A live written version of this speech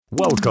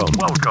Welcome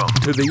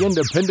to the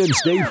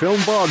Independence Day Film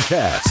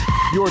Broadcast,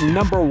 your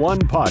 #1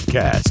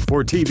 podcast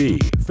for TV,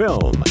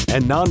 film,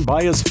 and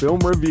non-biased film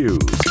reviews.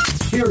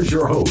 Here's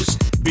your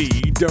host, Be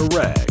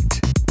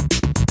Direct.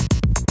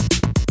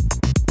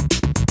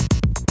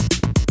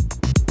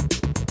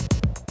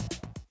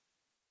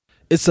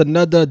 It's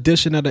another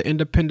edition of the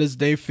Independence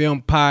Day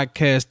Film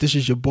Podcast. This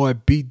is your boy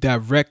Be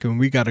Direct, and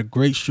we got a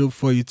great show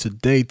for you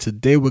today.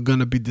 Today we're going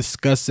to be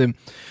discussing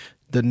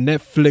the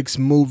Netflix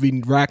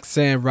movie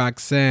Roxanne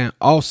Roxanne.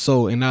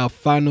 Also, in our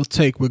final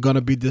take, we're going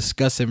to be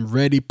discussing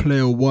Ready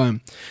Player One,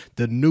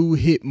 the new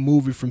hit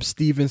movie from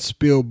Steven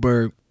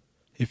Spielberg.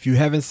 If you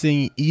haven't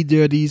seen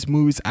either of these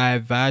movies, I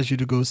advise you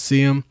to go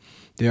see them.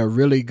 They are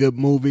really good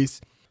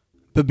movies.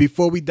 But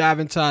before we dive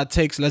into our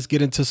takes, let's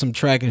get into some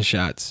tracking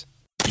shots.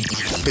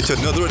 It's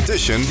another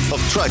edition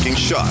of Tracking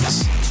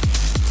Shots.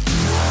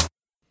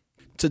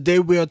 Today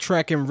we are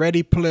tracking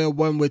Ready Player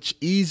One, which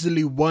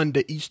easily won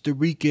the Easter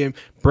weekend,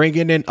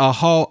 bringing in a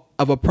haul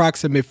of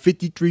approximately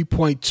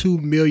 $53.2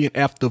 million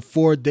after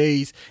 4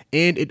 days,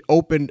 and it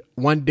opened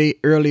one day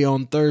early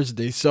on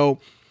Thursday. So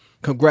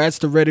congrats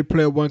to Ready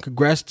Player One.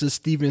 Congrats to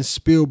Steven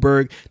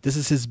Spielberg. This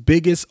is his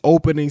biggest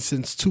opening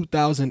since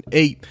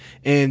 2008,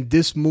 and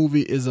this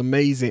movie is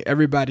amazing.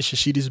 Everybody should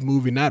see this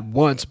movie not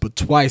once, but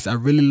twice. I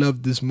really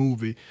love this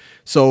movie.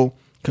 So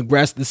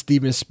congrats to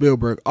Steven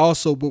Spielberg.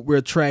 Also, what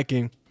we're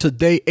tracking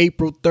today,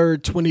 April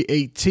 3rd,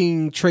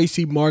 2018,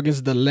 Tracy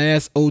Morgan's The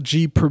Last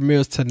OG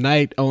premieres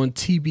tonight on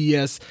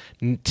TBS,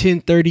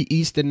 10:30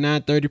 Eastern,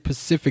 9:30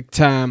 Pacific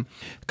time.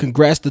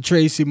 Congrats to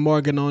Tracy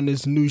Morgan on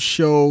his new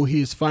show.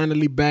 He is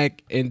finally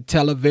back in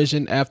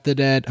television after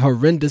that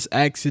horrendous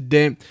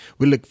accident.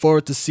 We look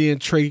forward to seeing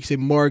Tracy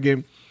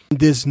Morgan in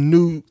this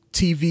new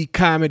TV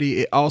comedy.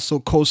 It also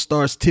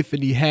co-stars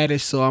Tiffany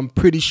Haddish, so I'm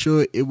pretty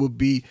sure it will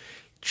be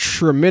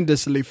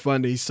tremendously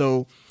funny.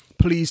 So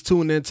please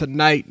tune in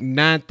tonight,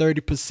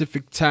 9:30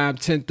 Pacific time,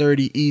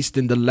 10:30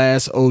 Eastern, The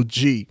Last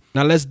OG.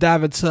 Now let's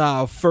dive into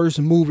our first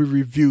movie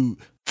review.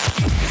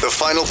 The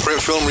Final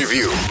Print Film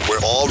Review, where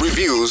all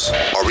reviews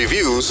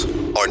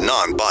are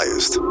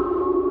non-biased.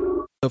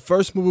 The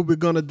first movie we're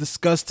going to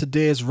discuss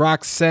today is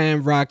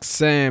Roxanne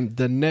Roxanne,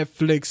 the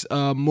Netflix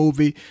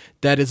movie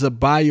that is a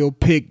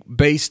biopic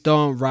based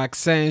on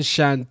Roxanne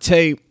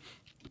Shante,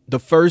 the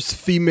first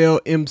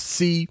female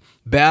MC,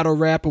 battle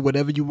rapper,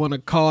 whatever you want to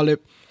call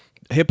it,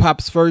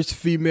 hip-hop's first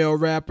female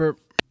rapper.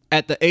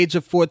 At the age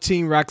of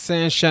 14,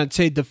 Roxanne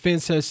Shante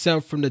defends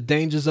herself from the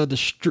dangers of the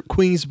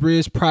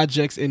Queensbridge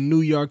projects in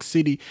New York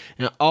City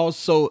and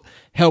also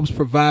helps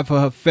provide for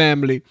her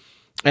family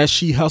as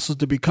she hustles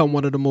to become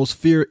one of the most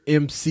feared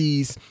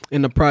MCs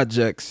in the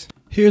projects.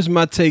 Here's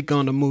my take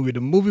on the movie.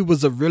 The movie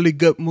was a really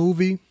good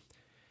movie.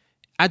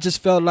 I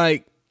just felt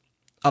like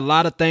a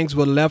lot of things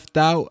were left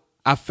out.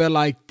 I felt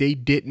like they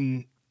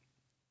didn't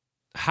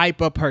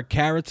hype up her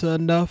character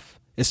enough,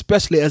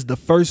 especially as the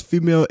first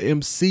female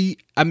MC.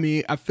 I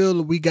mean, I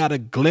feel we got a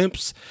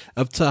glimpse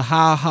of to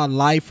how her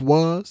life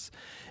was.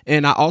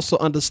 And I also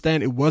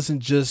understand it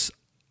wasn't just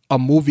a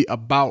movie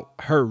about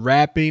her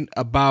rapping,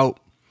 about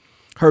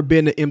her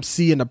being an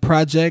MC in the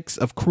projects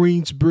of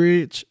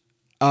Queensbridge.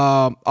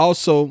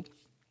 Also,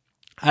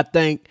 I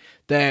think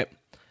that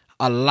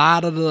a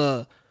lot of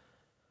the,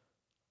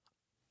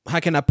 how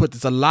can I put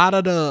this? A lot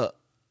of the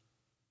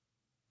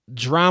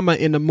drama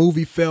in the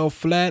movie fell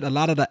flat. A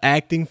lot of the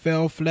acting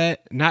fell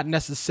flat. Not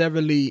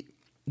necessarily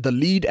the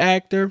lead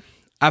actor.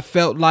 I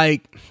felt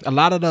like a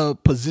lot of the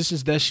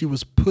positions that she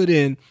was put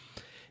in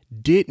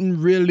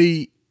didn't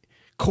really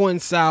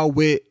coincide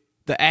with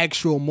the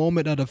actual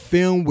moment of the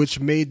film, which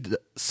made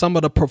some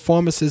of the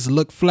performances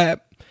look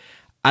flat.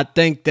 I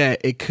think that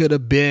it could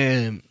have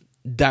been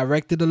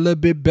directed a little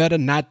bit better.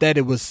 Not that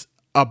it was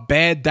a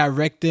bad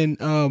directing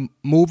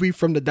movie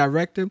from the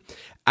director.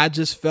 I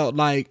just felt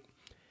like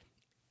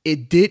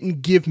it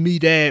didn't give me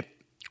that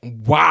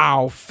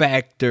wow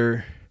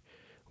factor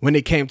when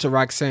it came to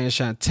Roxanne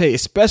Shante,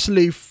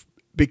 especially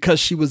because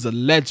she was a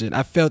legend.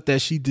 I felt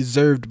that she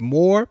deserved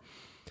more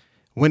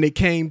when it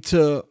came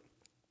to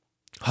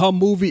her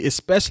movie,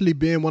 especially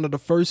being one of the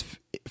first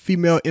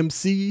female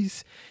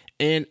MCs.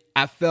 And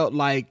I felt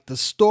like the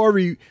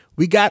story,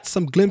 we got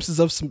some glimpses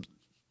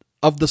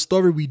of the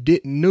story we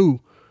didn't know,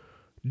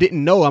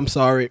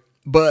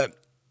 but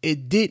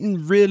it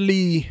didn't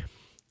really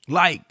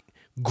like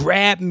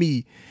grab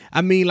me.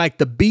 I mean, like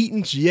the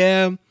beatings,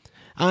 yeah,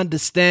 I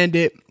understand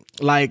it.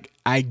 Like,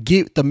 I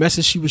get the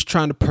message she was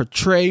trying to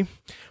portray,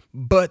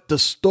 but the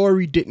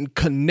story didn't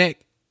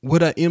connect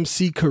with her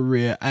MC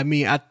career. I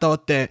mean, I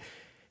thought that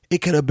it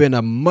could have been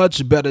a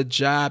much better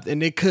job,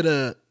 and it could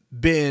have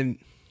been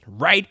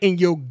right in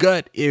your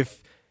gut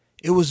if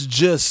it was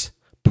just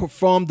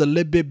performed a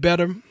little bit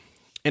better.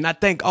 And I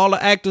think all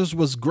the actors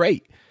was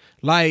great.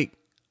 Like,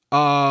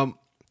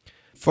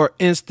 for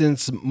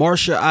instance,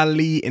 Marsha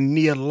Ali and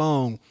Nia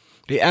Long,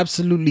 they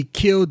absolutely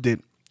killed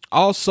it.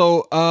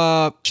 Also,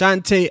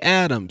 Shantae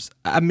Adams,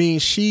 I mean,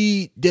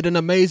 she did an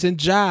amazing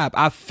job.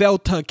 I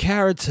felt her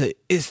character.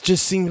 It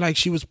just seemed like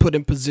she was put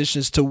in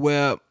positions to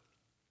where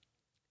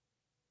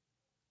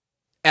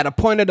at a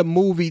point of the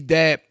movie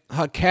that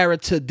her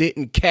character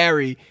didn't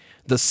carry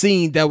the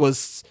scene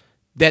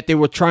that they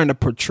were trying to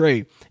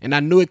portray. And I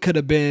knew it could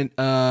have been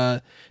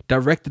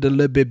directed a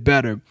little bit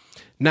better.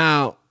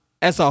 Now,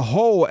 as a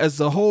whole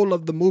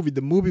of the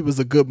movie was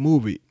a good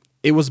movie.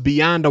 It was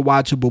beyond a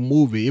watchable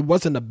movie. It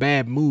wasn't a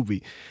bad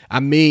movie.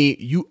 I mean,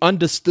 you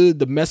understood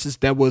the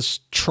message that was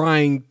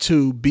trying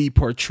to be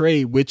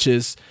portrayed, which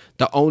is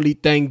the only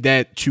thing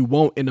that you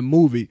want in a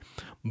movie.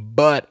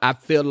 But I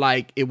feel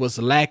like it was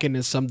lacking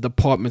in some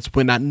departments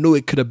when I knew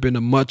it could have been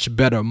a much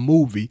better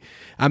movie.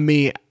 I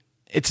mean,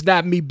 it's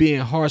not me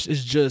being harsh.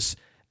 It's just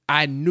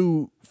I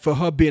knew for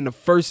her being the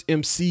first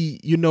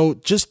MC, you know,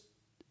 just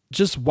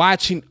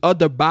watching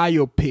other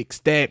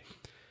biopics that,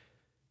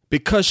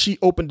 because she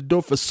opened the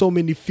door for so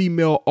many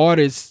female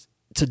artists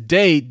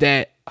today,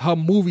 that her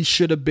movie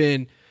should have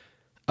been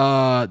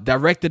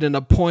directed in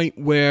a point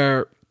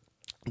where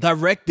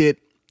directed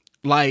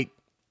like,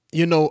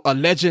 you know, a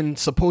legend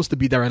supposed to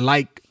be there,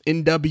 like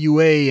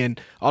NWA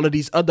and all of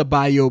these other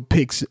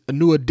biopics, a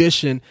new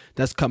edition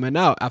that's coming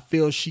out. I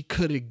feel she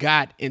could have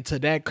got into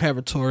that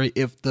territory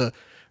if the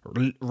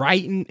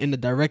writing and the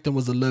directing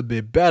was a little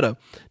bit better.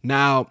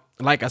 Now,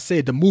 like I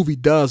said, the movie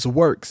does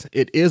works.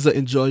 It is an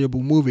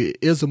enjoyable movie. It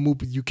is a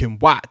movie you can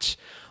watch.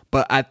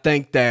 But I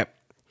think that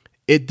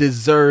it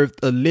deserved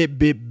a little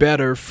bit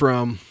better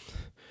from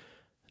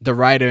the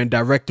writer and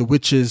director,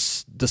 which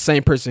is the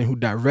same person who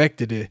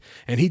directed it.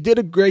 And he did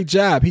a great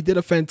job. He did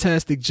a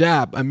fantastic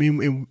job. I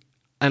mean,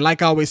 and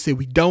like I always say,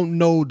 we don't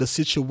know the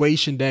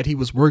situation that he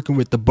was working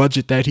with, the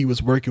budget that he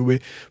was working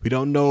with. We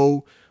don't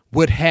know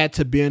what had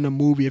to be in a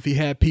movie, if he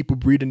had people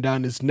breathing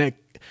down his neck,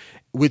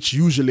 which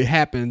usually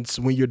happens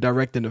when you're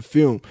directing a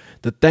film.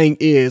 The thing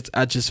is,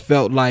 I just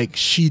felt like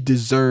she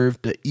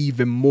deserved an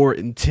even more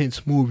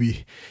intense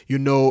movie, you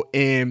know,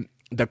 and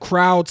the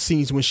crowd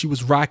scenes when she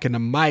was rocking the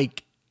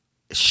mic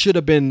should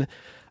have been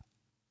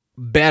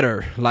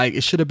better. Like,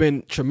 it should have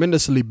been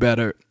tremendously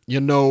better.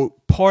 You know,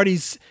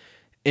 parties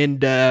in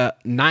the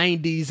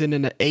 90s and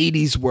in the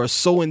 80s were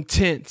so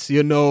intense,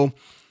 you know,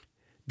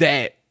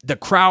 that the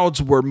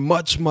crowds were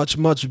much, much,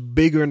 much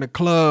bigger in the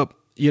club,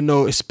 you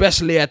know,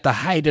 especially at the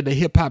height of the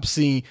hip hop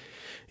scene,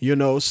 you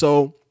know.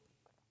 So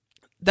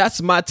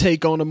that's my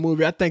take on the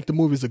movie. I think the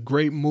movie is a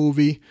great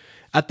movie.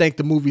 I think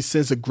the movie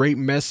sends a great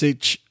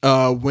message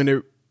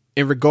in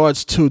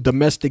regards to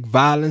domestic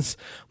violence.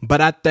 But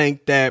I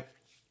think that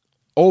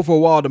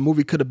overall, the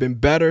movie could have been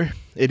better.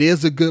 It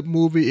is a good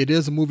movie. It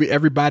is a movie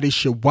everybody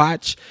should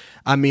watch.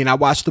 I mean, I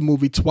watched the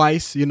movie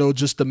twice, you know,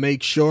 just to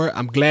make sure.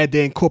 I'm glad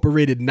they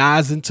incorporated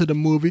Nas into the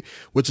movie,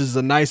 which is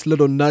a nice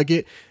little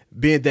nugget,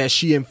 being that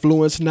she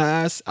influenced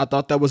Nas. I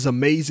thought that was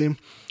amazing.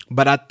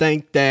 But I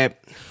think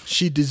that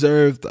she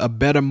deserved a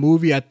better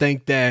movie. I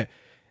think that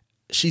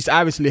she's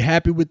obviously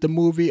happy with the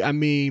movie. I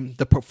mean,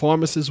 the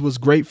performances was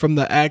great from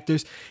the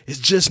actors. It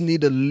just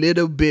need a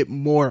little bit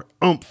more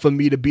oomph for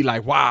me to be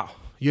like, wow,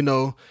 you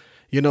know,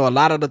 a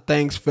lot of the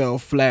things fell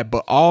flat,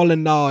 but all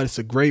in all, it's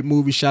a great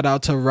movie. Shout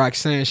out to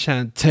Roxanne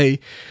Roxanne.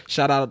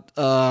 Shout out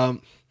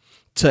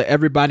to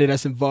everybody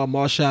that's involved.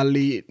 Marsha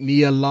Ali,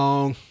 Nia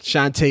Long,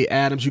 Shantae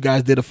Adams. You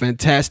guys did a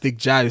fantastic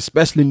job,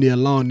 especially Nia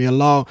Long. Nia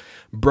Long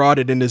brought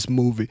it in this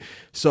movie.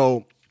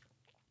 So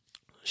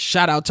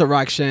shout out to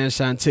Roxanne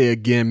Shantae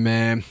again,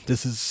 man.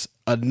 This is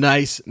a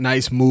nice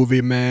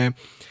movie, man.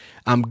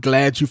 I'm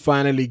glad you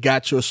finally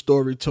got your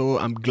story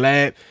told. I'm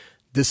glad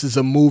this is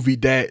a movie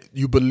that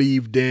you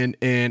believed in,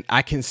 and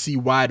I can see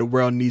why the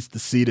world needs to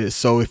see this.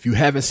 So if you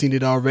haven't seen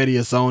it already,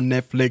 it's on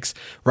Netflix,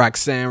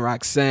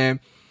 Roxanne.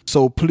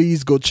 So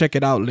please go check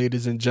it out,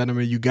 ladies and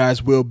gentlemen. You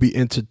guys will be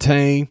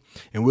entertained,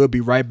 and we'll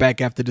be right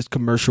back after this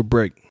commercial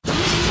break.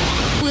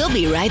 We'll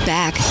be right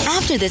back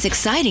after this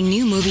exciting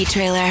new movie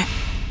trailer.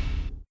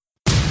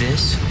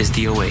 This is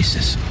the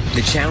Oasis.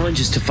 The challenge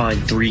is to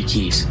find 3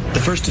 keys. The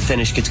first to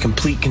finish gets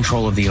complete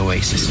control of the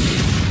Oasis.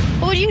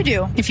 What would you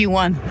do if you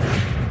won?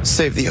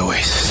 Save the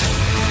Oasis.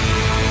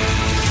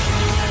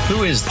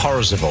 Who is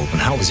Parzival and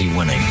how is he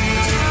winning?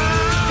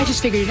 I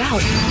just figured it out.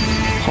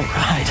 All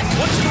right.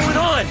 What's going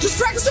on? Just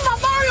practice in my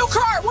Mario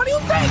Kart. What do you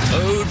think?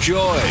 Oh,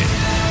 joy.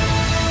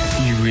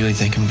 You really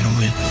think I'm gonna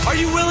win? Are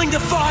you willing to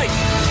fight?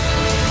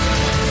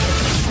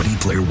 Ready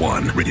Player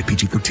One, rated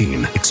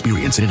PG-13.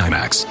 Experience it in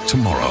IMAX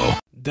tomorrow.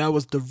 That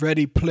was the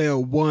Ready Player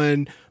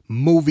One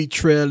movie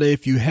trailer.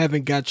 If you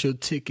haven't got your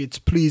tickets,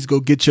 please go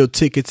get your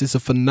tickets. It's a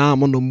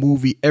phenomenal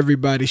movie.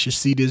 Everybody should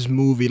see this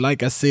movie.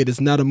 Like I said, it's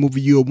not a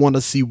movie you'll want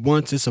to see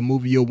once. It's a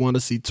movie you'll want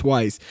to see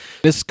twice.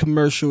 This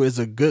commercial is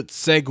a good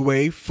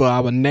segue for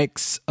our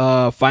next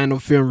final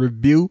film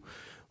review,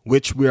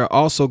 which we are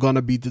also going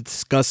to be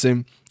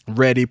discussing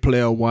Ready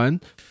Player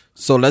One.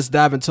 So let's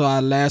dive into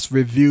our last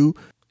review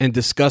and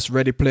discuss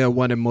Ready Player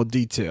One in more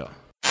detail.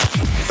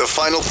 The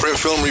Final Print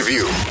Film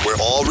Review, where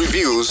all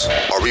reviews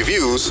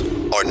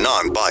are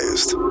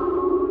non-biased.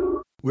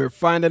 We're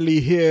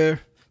finally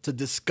here to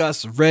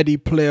discuss Ready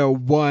Player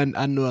One.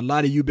 I know a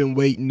lot of you been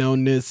waiting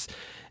on this.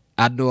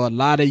 I know a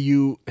lot of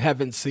you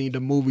haven't seen the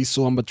movie,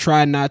 so I'm going to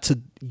try not to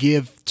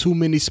give too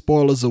many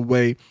spoilers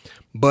away.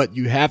 but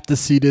you have to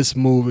see this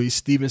movie.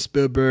 Steven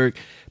Spielberg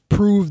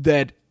proved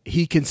that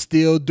he can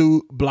still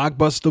do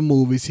blockbuster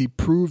movies. He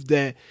proved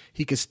that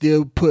he can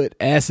still put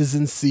asses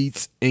in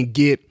seats and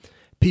get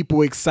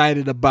people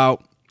excited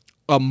about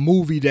a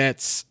movie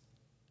that's,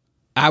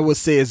 I would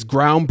say, is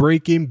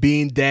groundbreaking,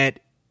 being that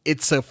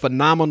it's a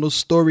phenomenal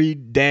story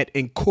that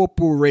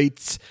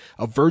incorporates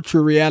a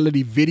virtual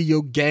reality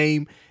video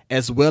game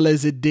as well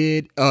as it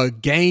did a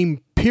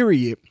game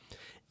period.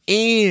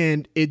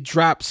 And it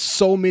drops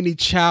so many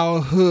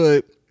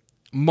childhood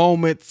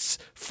moments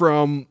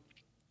from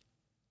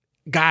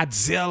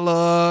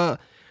Godzilla,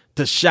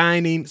 The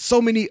Shining,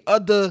 so many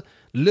other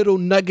little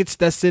nuggets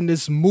that's in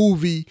this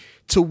movie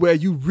to where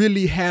you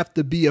really have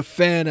to be a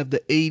fan of the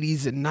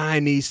 80s and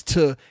 90s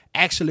to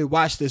actually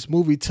watch this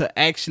movie, to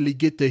actually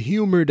get the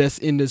humor that's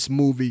in this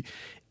movie.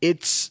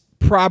 It's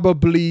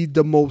probably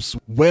the most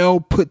well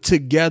put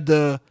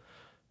together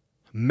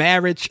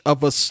marriage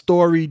of a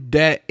story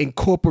that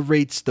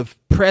incorporates the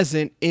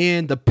present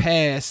and the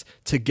past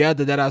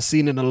together that I've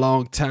seen in a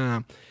long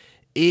time.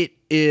 It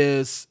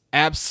is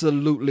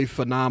absolutely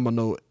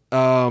phenomenal.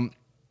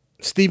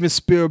 Steven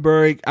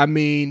Spielberg, I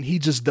mean, he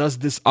just does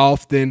this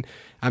often.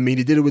 I mean,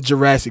 he did it with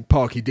Jurassic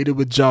Park. He did it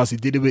with Jaws. He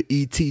did it with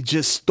E.T.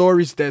 Just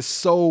stories that's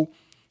so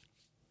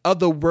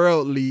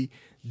otherworldly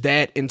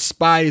that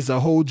inspires a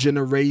whole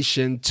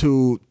generation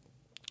to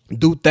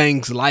do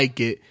things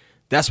like it.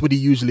 That's what he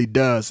usually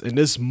does. And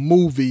this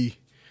movie,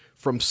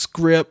 from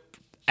script,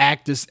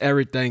 actors,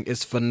 everything,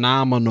 is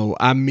phenomenal.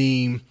 I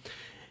mean,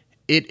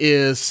 it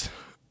is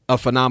a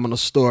phenomenal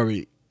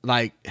story.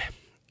 Like,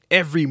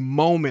 every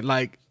moment,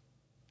 like,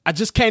 I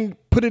just can't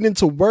put it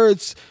into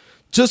words,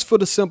 just for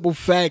the simple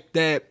fact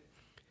that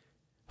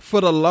for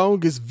the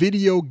longest,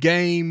 video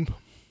games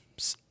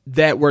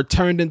that were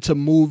turned into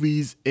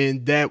movies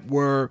and that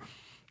were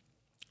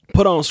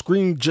put on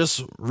screen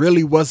just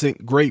really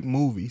wasn't great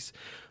movies.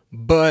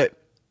 But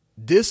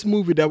this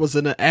movie that was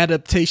an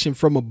adaptation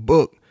from a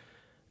book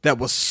that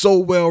was so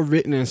well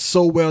written and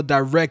so well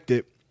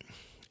directed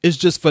is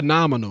just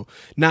phenomenal.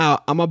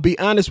 Now, I'm going to be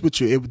honest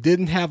with you. It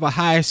didn't have a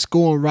high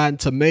score on Rotten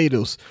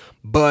Tomatoes,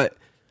 but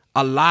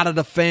a lot of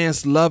the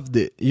fans loved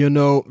it. You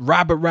know,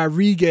 Robert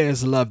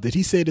Rodriguez loved it.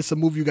 He said it's a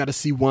movie you got to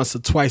see once or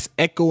twice,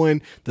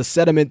 echoing the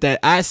sentiment that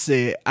I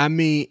said. I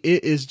mean,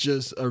 it is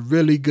just a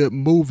really good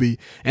movie,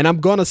 and I'm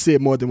going to see it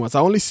more than once.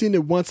 I only seen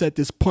it once at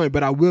this point,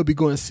 but I will be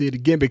going to see it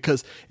again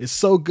because it's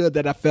so good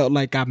that I felt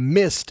like I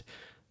missed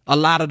a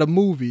lot of the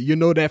movie. You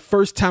know, that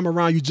first time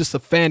around, you're just a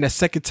fan. That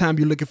second time,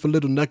 you're looking for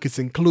little nuggets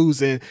and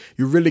clues, and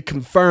you're really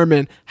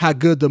confirming how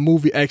good the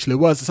movie actually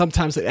was. And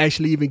sometimes it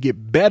actually even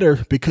get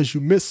better because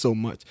you miss so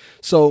much.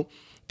 So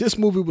this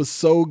movie was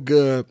so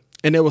good,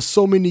 and there were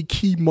so many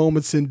key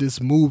moments in this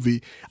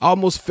movie. I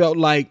almost felt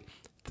like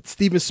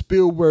Steven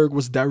Spielberg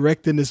was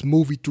directing this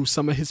movie through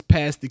some of his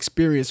past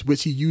experience,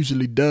 which he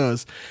usually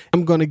does.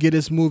 I'm going to give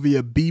this movie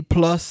a B+.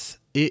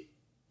 It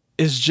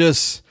is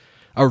just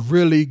a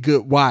really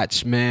good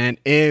watch, man.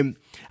 And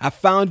I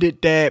found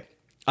it that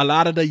a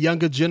lot of the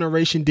younger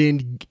generation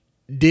didn't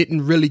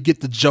really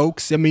get the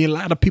jokes. I mean, a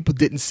lot of people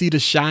didn't see The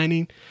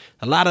Shining.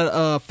 A lot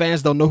of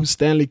fans don't know who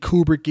Stanley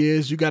Kubrick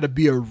is. You got to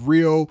be a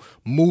real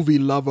movie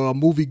lover, a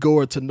movie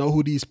goer to know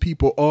who these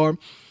people are.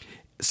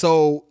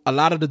 So a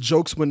lot of the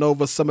jokes went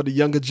over some of the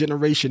younger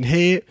generation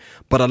head,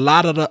 but a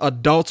lot of the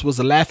adults was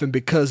laughing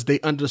because they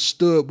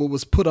understood what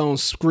was put on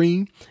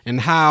screen and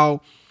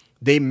how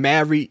they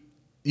married,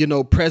 you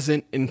know,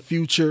 present and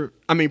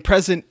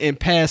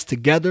past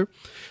together.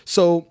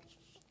 So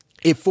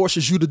it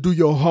forces you to do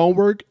your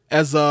homework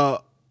as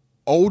a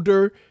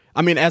younger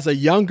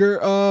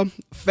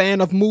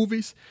fan of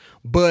movies,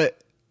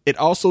 but it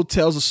also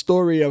tells a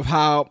story of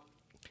how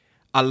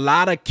a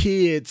lot of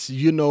kids,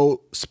 you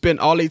know, spend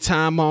all their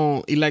time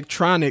on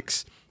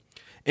electronics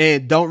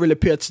and don't really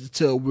pay attention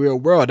to the real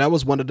world. That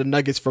was one of the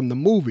nuggets from the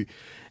movie.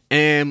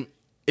 And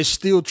it's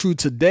still true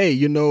today.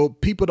 You know,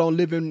 people don't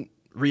live in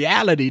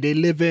reality. They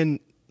live in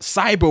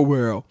cyber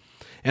world.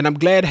 And I'm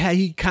glad how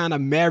he kind of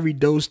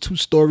married those two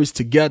stories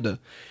together.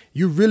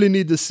 You really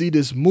need to see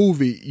this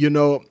movie. You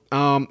know,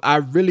 I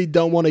really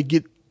don't want to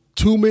get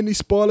too many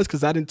spoilers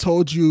because I done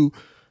told you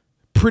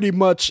pretty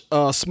much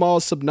a small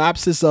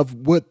synopsis of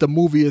what the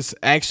movie is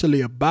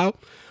actually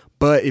about.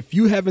 But if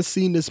you haven't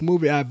seen this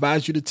movie, I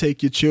advise you to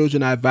take your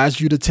children. I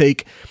advise you to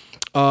take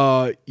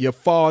your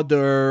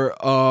father,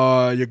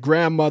 your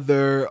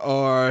grandmother,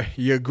 or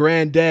your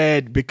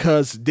granddad,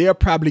 because they'll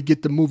probably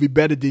get the movie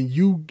better than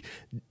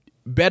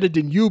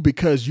you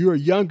because you're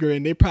younger,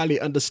 and they probably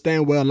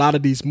understand where a lot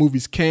of these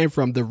movies came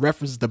from. The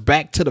reference, the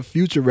Back to the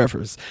Future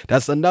reference,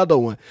 that's another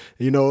one,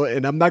 you know,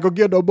 and I'm not gonna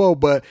give no more,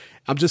 but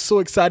I'm just so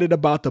excited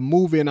about the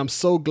movie, and I'm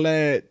so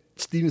glad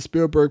Steven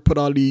Spielberg put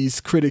all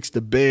these critics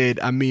to bed.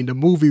 I mean, the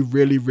movie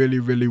really, really,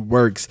 really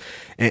works,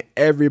 and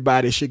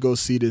everybody should go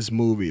see this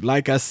movie.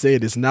 Like I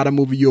said, it's not a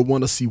movie you'll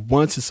want to see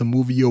once. It's a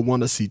movie you'll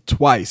want to see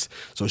twice.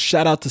 So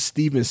shout out to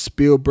Steven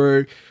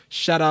Spielberg.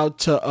 Shout out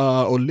to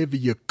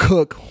Olivia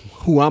Cook,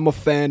 who I'm a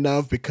fan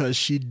of because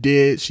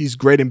she's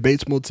great in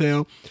Bates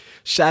Motel.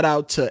 Shout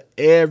out to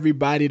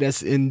everybody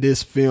that's in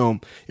this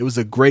film. It was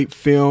a great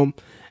film.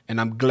 And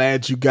I'm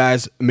glad you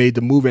guys made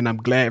the movie, and I'm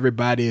glad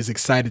everybody is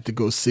excited to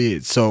go see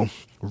it. So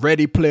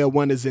Ready Player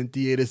One is in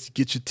theaters.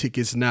 Get your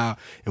tickets now,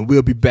 and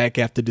we'll be back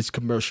after this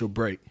commercial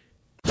break.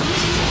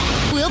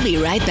 We'll be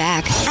right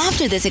back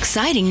after this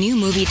exciting new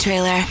movie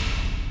trailer.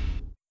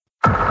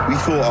 We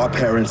thought our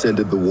parents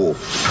ended the war.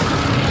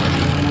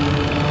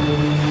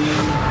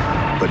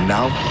 But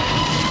now,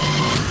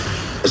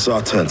 it's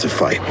our turn to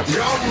fight.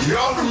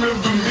 Y'all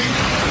remember me?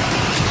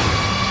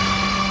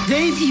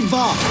 They've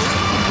evolved.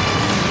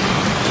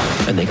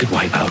 And they could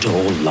wipe out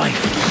all life.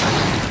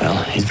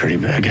 Well, he's pretty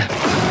big. You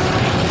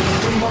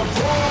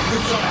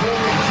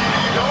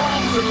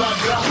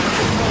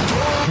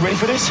ready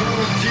for this?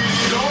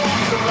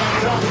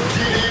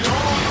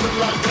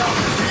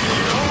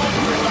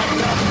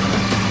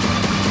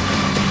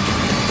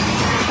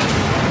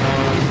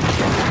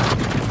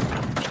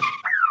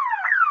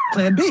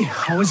 Plan B.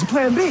 Always a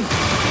plan B.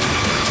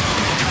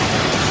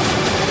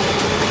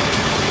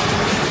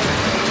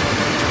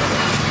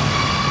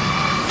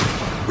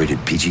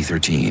 Rated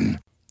PG-13.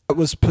 That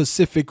was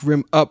Pacific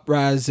Rim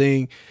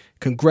Uprising.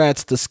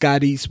 Congrats to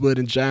Scott Eastwood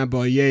and John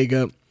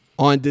Boyega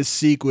on this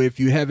sequel. If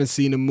you haven't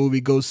seen the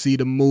movie, go see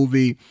the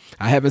movie.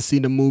 I haven't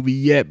seen the movie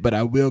yet, but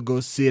I will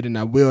go see it, and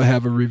I will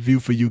have a review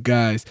for you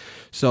guys.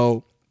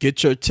 So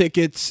get your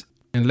tickets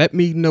and let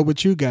me know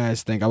what you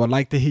guys think. I would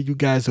like to hear you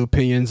guys'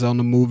 opinions on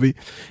the movie,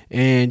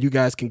 and you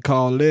guys can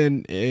call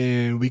in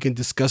and we can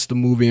discuss the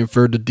movie in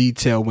further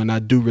detail when I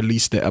do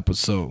release the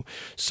episode.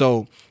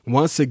 So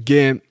once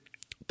again,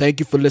 thank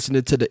you for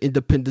listening to the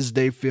Independence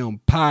Day Film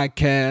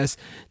Podcast.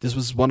 This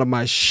was one of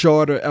my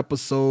shorter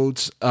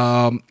episodes,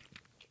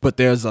 but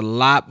there's a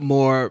lot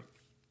more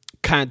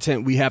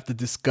content we have to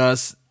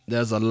discuss.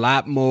 There's a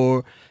lot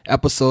more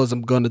episodes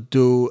I'm going to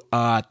do.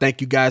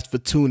 Thank you guys for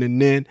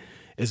tuning in.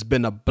 It's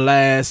been a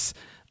blast.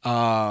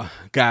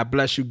 God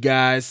bless you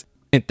guys.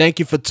 And thank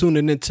you for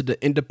tuning into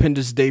the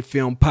Independence Day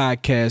Film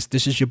Podcast.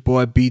 This is your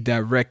boy B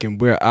Direct,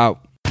 and we're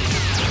out.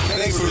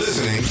 Thanks for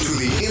listening to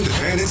the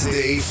Independence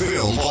Day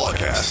Film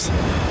Podcast.